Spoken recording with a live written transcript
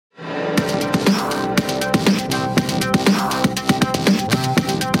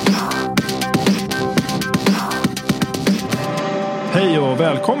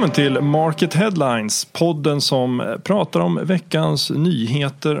välkommen till Market Headlines, podden som pratar om veckans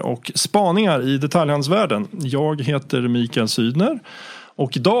nyheter och spaningar i detaljhandelsvärlden. Jag heter Mikael Sydner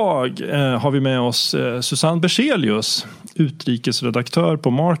och idag har vi med oss Susanne Berzelius, utrikesredaktör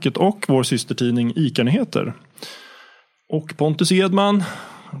på Market och vår systertidning ICA-nyheter. Och Pontus Edman,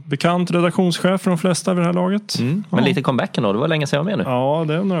 bekant redaktionschef för de flesta vid det här laget. Men lite comeback ändå, det var länge sedan jag var med nu. Ja,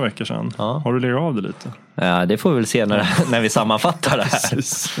 det är några veckor sedan. Ja. Har du legat av det lite? Ja, det får vi väl se när vi sammanfattar det här.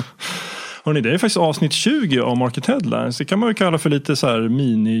 Hörrni, det är faktiskt avsnitt 20 av Market Headlines. Det kan man ju kalla för lite så här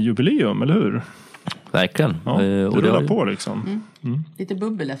mini-jubileum, eller hur? Verkligen. Ja, det rullar på liksom. Lite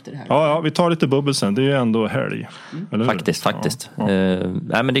bubbel efter det här. Ja, vi tar lite bubbel sen. Det är ju ändå helg. Eller hur? Faktiskt. Ja.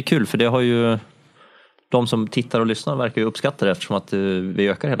 Nej, men det är kul för det har ju... De som tittar och lyssnar verkar ju uppskatta det eftersom att vi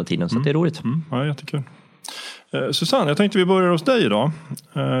ökar hela tiden. Så det är roligt. Ja, jättekul. Susanne, jag tänkte vi börjar hos dig idag.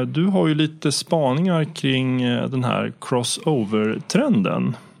 Du har ju lite spaningar kring den här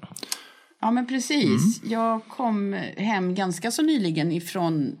crossover-trenden. Ja, men precis. Jag kom hem ganska så nyligen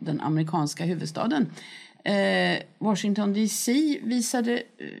ifrån den amerikanska huvudstaden. Washington DC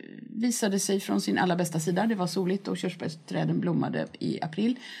visade sig från sin allra bästa sida. Det var soligt och körsbärsträden blommade i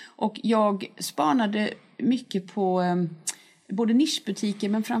april. Och jag spanade mycket på både nischbutiker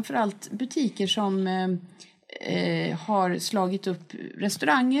men framförallt butiker som har slagit upp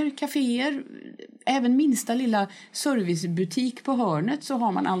restauranger, kaféer. Även minsta lilla servicebutik på hörnet så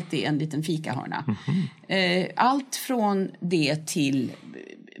har man alltid en liten fikahörna. Allt från det till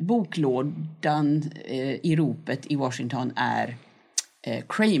boklådan i ropet i Washington är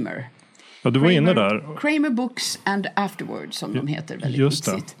Kramer. Ja, du var inne där. Kramer Books and Afterwards som de heter väldigt just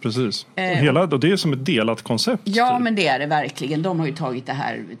det, vitsigt. Precis. Och det är som ett delat koncept. Ja, men det är det verkligen. De har ju tagit det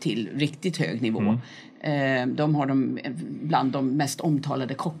här till riktigt hög nivå. De har bland de mest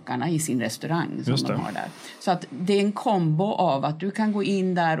omtalade kockarna i sin restaurang som de har där. Så att det är en kombo av att du kan gå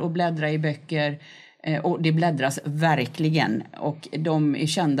in där och bläddra i böcker. Och det bläddras verkligen. Och de är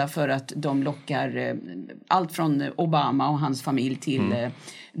kända för att de lockar allt från Obama och hans familj till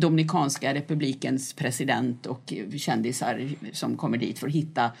Dominikanska republikens president och kändisar som kommer dit för att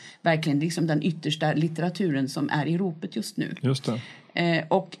hitta verkligen liksom den yttersta litteraturen som är i ropet just nu. Just det.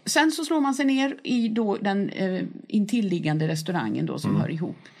 Och sen så slår man sig ner i då den intilliggande restaurangen då som hör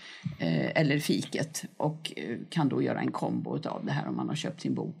ihop. Eller fiket och kan då göra en kombo av det här om man har köpt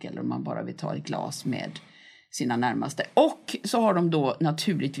sin bok eller om man bara vill ta ett glas med sina närmaste. Och så har de då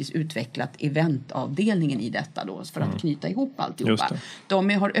naturligtvis utvecklat eventavdelningen i detta då för att knyta ihop alltihopa. De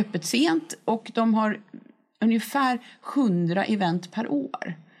har öppet sent och de har ungefär 100 event per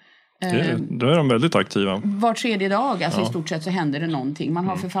år. Då är de väldigt aktiva. Var tredje dag, alltså i stort sett så händer det någonting. Man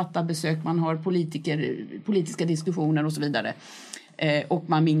har författarbesök, man har politiska diskussioner och så vidare. Och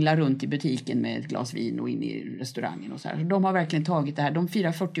man minglar runt i butiken med ett glas vin och in i restaurangen och så här. Så de har verkligen tagit det här. De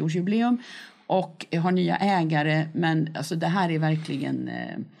firar 40-årsjubileum och har nya ägare. Men alltså det här är verkligen...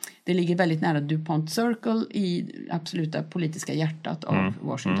 Det ligger väldigt nära DuPont Circle i absoluta politiska hjärtat av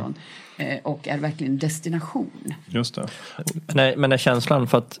Washington. Och är verkligen destination. Just det. Men är känslan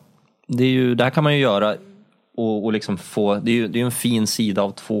för att det här kan man ju göra och liksom få... Det är ju en fin sida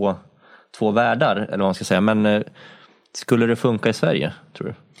av två världar, eller vad man ska säga. Men... Skulle det funka i Sverige, tror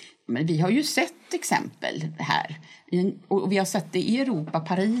du? Men vi har ju sett exempel här. Och vi har sett det i Europa.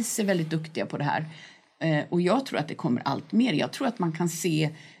 Paris är väldigt duktiga på det här. Och jag tror att det kommer allt mer. Jag tror att man kan se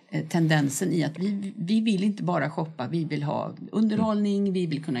tendensen i att vi vill inte bara shoppa. Vi vill ha underhållning, vi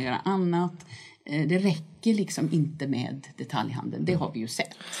vill kunna göra annat. Det räcker liksom inte med detaljhandeln. Det har vi ju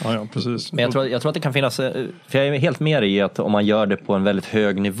sett. Ja, precis. Men jag tror att det kan finnas... För jag är helt med i att om man gör det på en väldigt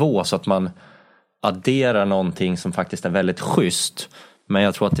hög nivå så att man... addera någonting som faktiskt är väldigt schysst. Men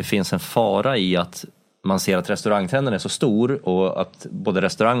jag tror att det finns en fara i att man ser att restaurangtrenden är så stor och att både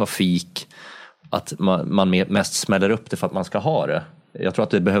restaurang och fik att man mest smäller upp det för att man ska ha det. Jag tror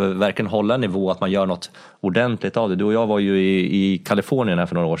att det behöver verkligen hålla en nivå att man gör något ordentligt av det. Du och jag var ju i Kalifornien här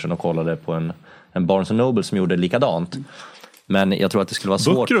för några år sedan och kollade på en Barnes & Noble som gjorde likadant. Men jag tror att det skulle vara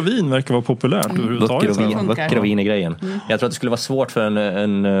svårt... Böcker och vin verkar vara populärt. Böcker och vin är grejen. Jag tror att det skulle vara svårt för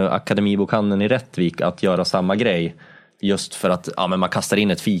en akademibokhandeln i Rättvik att göra samma grej. Just för att men man kastar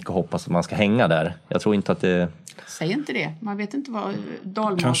in ett fik och hoppas att man ska hänga där. Jag tror inte att det... Säg inte det. Man vet inte vad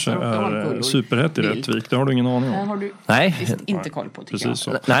dalmasar kanske och dalkullor är superhett i Rättvik. Det har du ingen aning om. Det har du inte koll på, tycker jag.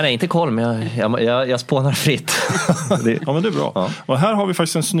 Så. Nej, inte koll. Men jag spånar fritt. Ja, men det är bra. Ja. Och här har vi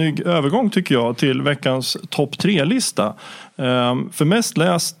faktiskt en snygg övergång, tycker jag, till veckans topp 3-lista. För mest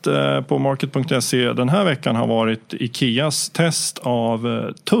läst på market.se den här veckan har varit Ikeas test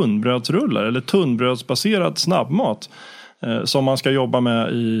av tunnbrödsrullar eller tunnbrödsbaserad snabbmat som man ska jobba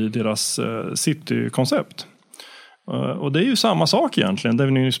med i deras citykoncept. Och det är ju samma sak egentligen, det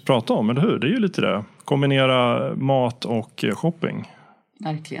vi nyss pratade om, eller hur? Det är ju lite det. Kombinera mat och shopping.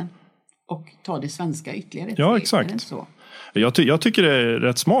 Verkligen. Och ta det svenska ytterligare. Ja, exakt. Så. Jag tycker det är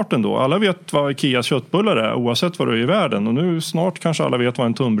rätt smart ändå. Alla vet vad Ikeas köttbullar är, oavsett vad det är i världen. Och nu snart kanske alla vet vad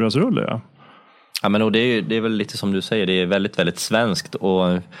en tunnbrödsrulle är. Ja, men och det är väl lite som du säger, det är väldigt, väldigt svenskt.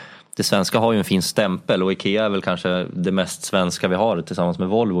 Och det svenska har ju en fin stämpel. Och Ikea är väl kanske det mest svenska vi har tillsammans med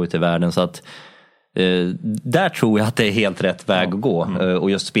Volvo ute i världen. Så att där tror jag att det är helt rätt väg att gå.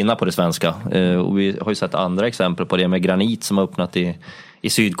 Och just spinna på det svenska. Och vi har ju sett andra exempel på det med Granit som har öppnat i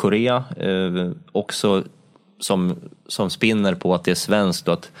Sydkorea. Också som spinner på att det är svenskt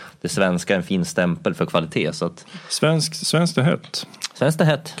och att det svenska är en fin stämpel för kvalitet. Så att svenskt är hett. Svenskt är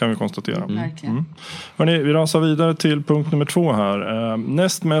hett. Kan vi konstatera. Verkligen. Hörrni, vi rasar vidare till punkt nummer 2 här.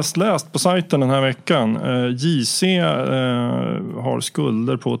 Näst mest läst på sajten den här veckan. JC har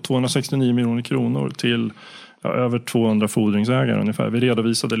skulder på 269 miljoner kronor till över 200 fordringsägare ungefär. Vi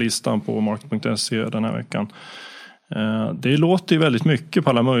redovisade listan på market.se den här veckan. Det låter ju väldigt mycket på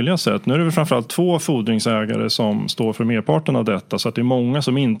alla möjliga sätt. Nu är det väl framförallt 2 fordringsägare som står för merparten av detta. Så att det är många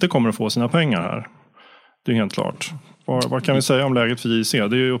som inte kommer att få sina pengar här. Det är helt klart. Vad kan vi säga om läget för JC? Det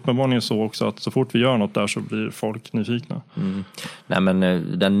är ju uppenbarligen så också att så fort vi gör något där så blir folk nyfikna. Nej, men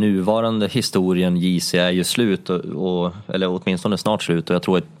den nuvarande historien JC är ju slut. Eller åtminstone snart slut. Och jag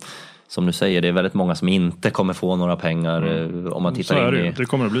tror att, som du säger, det är väldigt många som inte kommer få några pengar om man tittar så är in det, det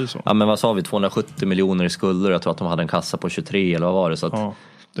kommer att bli så. Ja, men vad sa vi? 270 miljoner i skulder. Jag tror att de hade en kassa på 23 eller vad var det? Så att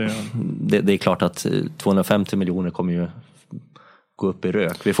det är klart att 250 miljoner kommer ju gå upp i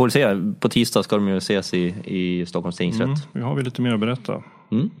rök. Vi får se. På tisdag ska de ju ses i Stockholms tingsrätt. Vi har lite mer att berätta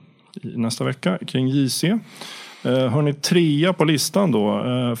nästa vecka kring JC. Hörrni, 3 på listan då.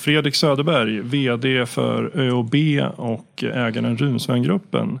 Fredrik Söderberg, vd för ÖoB och ägaren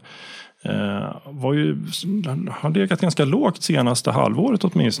Runsvängruppen. Har legat ganska lågt senaste halvåret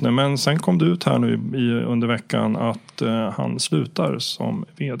åtminstone. Men sen kom det ut här nu under veckan att han slutar som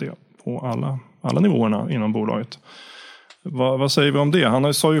vd på alla nivåerna inom bolaget. Vad säger vi om det?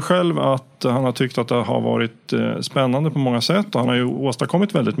 Han sa ju själv att han har tyckt att det har varit spännande på många sätt. Och han har ju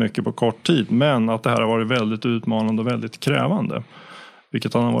åstadkommit väldigt mycket på kort tid. Men att det här har varit väldigt utmanande och väldigt krävande.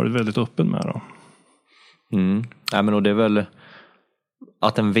 Vilket han har varit väldigt öppen med då. Ja, men och det är väl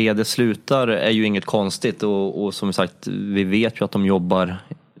att en vd slutar är ju inget konstigt. Och som sagt, vi vet ju att de jobbar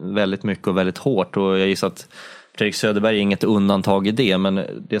väldigt mycket och väldigt hårt. Och jag gissar att Fredrik Söderberg är inget undantag i det. Men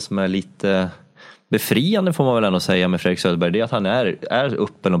det som är lite befriande får man väl ändå säga med Fredrik Söderberg, det är att han är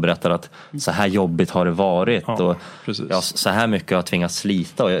öppen och berättar att så här jobbigt har det varit och så här mycket har jag tvingats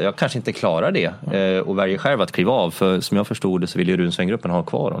slita och jag kanske inte klarar det och väljer själv att kliva av, för som jag förstod det så vill ju Runsvängruppen ha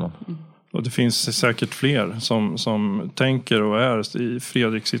kvar honom. Och det finns säkert fler som tänker och är i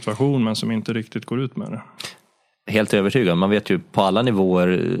Fredriks situation men som inte riktigt går ut med det. Helt övertygad. Man vet ju på alla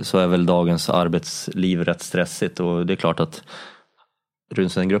nivåer så är väl dagens arbetsliv rätt stressigt och det är klart att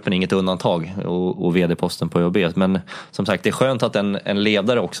Runsvängruppen är inget undantag och vd-posten på ÖoB. Men som sagt, det är skönt att en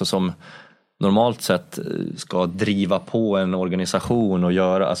ledare också som normalt sett ska driva på en organisation och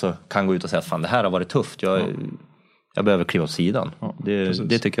kan gå ut och säga att fan, det här har varit tufft. Jag behöver kliva åt sidan. Ja,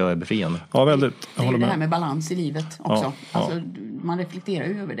 det tycker jag är befriande. Ja, väldigt. Det är det här med balans i livet också. Alltså, man reflekterar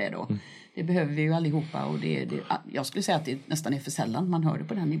ju över det då. Det behöver vi ju allihopa och jag skulle säga att det nästan är för sällan man hör det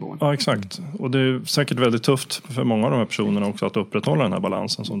på den nivån. Ja, exakt. Och det är säkert väldigt tufft för många av de här personerna också att upprätthålla den här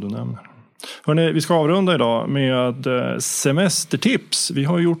balansen som du nämner. Hörrni, vi ska avrunda idag med semestertips. Vi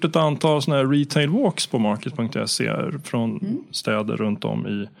har gjort ett antal såna här retail walks på market.se från städer runt om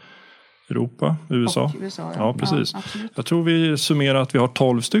i Europa, USA. Ja, precis. Ja, jag tror vi summerar att vi har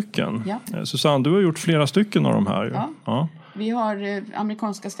 12 stycken. Ja. Susanne, du har gjort flera stycken av de här. Ja. Vi har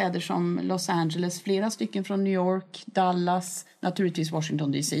amerikanska städer som Los Angeles, flera stycken från New York, Dallas, naturligtvis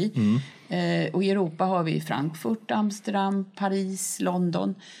Washington DC. Och i Europa har vi Frankfurt, Amsterdam, Paris,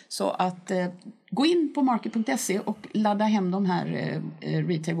 London. Så att gå in på market.se och ladda hem de här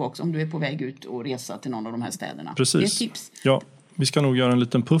retail walks om du är på väg ut och resa till någon av de här städerna. Precis. Det är tips. Ja, vi ska nog göra en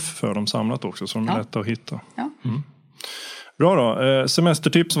liten puff för dem samlat också så de är lätta att hitta. Ja. Bra då,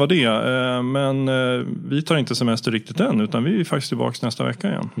 semestertips var det, men vi tar inte semester riktigt än utan vi är faktiskt tillbaka nästa vecka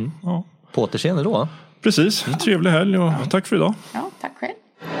igen. På återseende då. Precis, trevlig helg och tack för idag. Ja, tack själv.